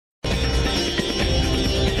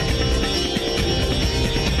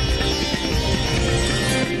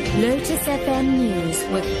FM News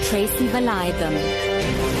with Tracy Valaydham.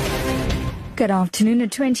 Good afternoon. A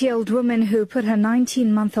 20-year-old woman who put her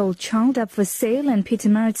 19-month-old child up for sale in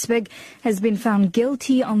Pietermaritzburg has been found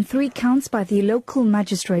guilty on 3 counts by the local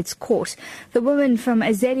magistrate's court. The woman from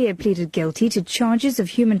Azania pleaded guilty to charges of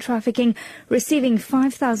human trafficking, receiving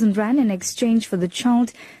 5,000 rand in exchange for the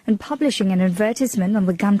child, and publishing an advertisement on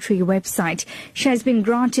the Gumtree website. She has been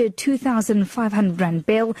granted 2,500 rand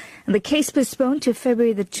bail, and the case postponed to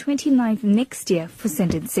February the 29th next year for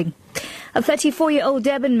sentencing. A 34-year-old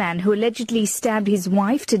Durban man who allegedly stabbed his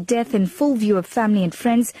wife to death in full view of family and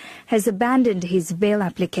friends has abandoned his bail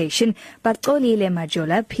application. But Xolile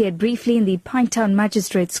Majola appeared briefly in the Pinetown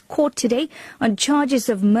Magistrates Court today on charges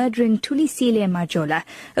of murdering Tulisile Majola.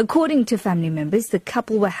 According to family members, the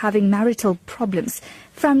couple were having marital problems.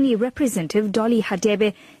 Family representative Dolly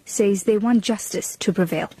Hadebe says they want justice to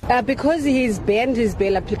prevail. Because he's banned his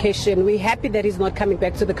bail application, we're happy that he's not coming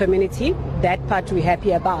back to the community. That part we're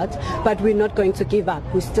happy about, but we're not going to give up.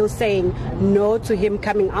 We're still saying no to him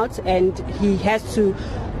coming out, and he has to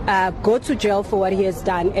go to jail for what he has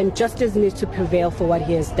done, and justice needs to prevail for what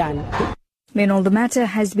he has done. Meanwhile, the matter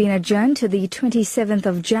has been adjourned to the 27th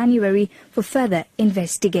of January for further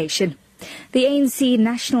investigation. The ANC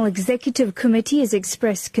National Executive Committee has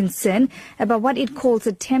expressed concern about what it calls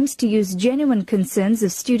attempts to use genuine concerns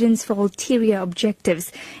of students for ulterior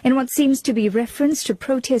objectives. In what seems to be reference to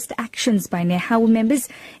protest actions by NEHAWU members,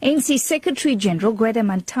 ANC Secretary General Gwede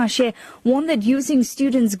Mantashe warned that using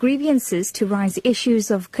students' grievances to raise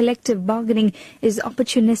issues of collective bargaining is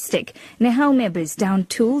opportunistic. NEHAWU members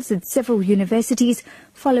downed tools at several universities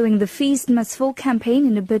following the Feast Must Fall campaign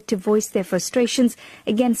in a bid to voice their frustrations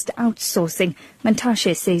against outsourcing.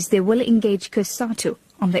 Mantashe says they will engage COSATU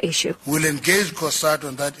on the issue. We'll engage COSATU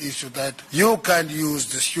on that issue, that you can't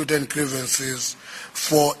use the student grievances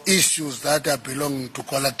for issues that are belonging to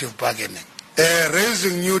collective bargaining.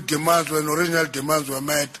 Raising new demands when original demands were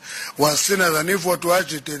met was seen as an effort to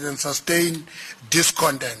agitate and sustain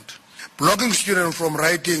discontent. Blocking students from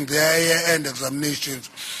writing their year-end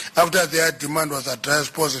examinations after their demand was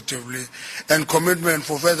addressed positively and commitment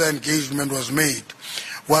for further engagement was made,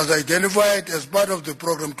 was identified as part of the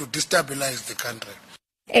program to destabilize the country.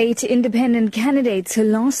 8 independent candidates who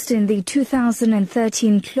lost in the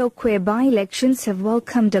 2013 Tlokwe by-elections have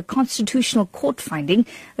welcomed a constitutional court finding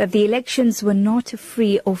that the elections were not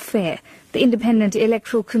free or fair. The Independent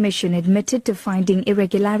Electoral Commission admitted to finding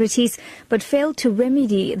irregularities but failed to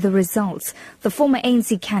remedy the results. The former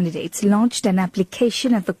ANC candidates launched an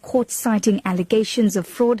application at the court citing allegations of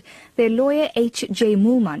fraud. Their lawyer H.J.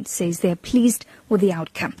 Moolman says they are pleased with the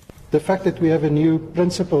outcome. The fact that we have a new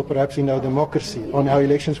principle, perhaps in our democracy, on how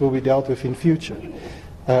elections will be dealt with in future,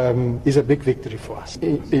 is a big victory for us.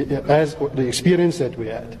 As the experience that we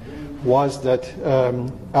had was that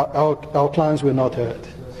our clients were not heard.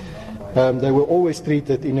 They were always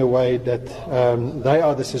treated in a way that they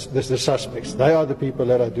are the suspects. They are the people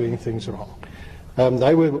that are doing things wrong.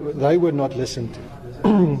 They were not listened to.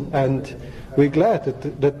 And we're glad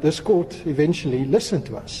that this court eventually listened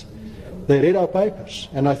to us. They read our papers,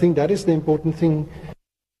 and I think that is the important thing.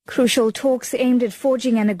 Crucial talks aimed at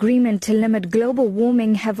forging an agreement to limit global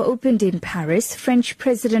warming have opened in Paris. French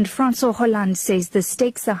President François Hollande says the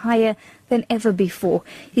stakes are higher than ever before.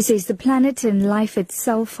 He says the planet and life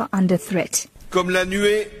itself are under threat. Comme la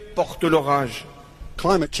nuée porte l'orage.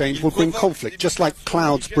 Climate change will bring conflict just like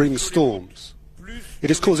clouds bring storms.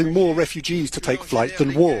 It is causing more refugees to take flight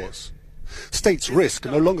than wars. States risk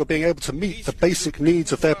no longer being able to meet the basic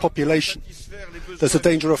needs of their population. There's a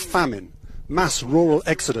danger of famine, mass rural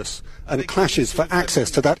exodus, and clashes for access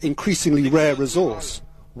to that increasingly rare resource,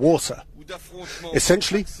 water.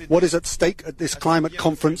 Essentially, what is at stake at this climate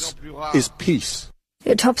conference is peace.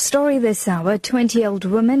 The top story this hour, a 20-year-old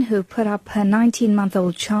woman who put up her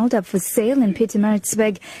 19-month-old child up for sale in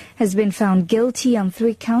Pietermaritzburg has been found guilty on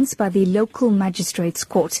 3 counts by the local magistrates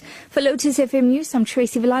court. For Lotus FM News, I'm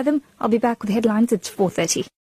Tracy Valaydham. I'll be back with headlines at 4:30.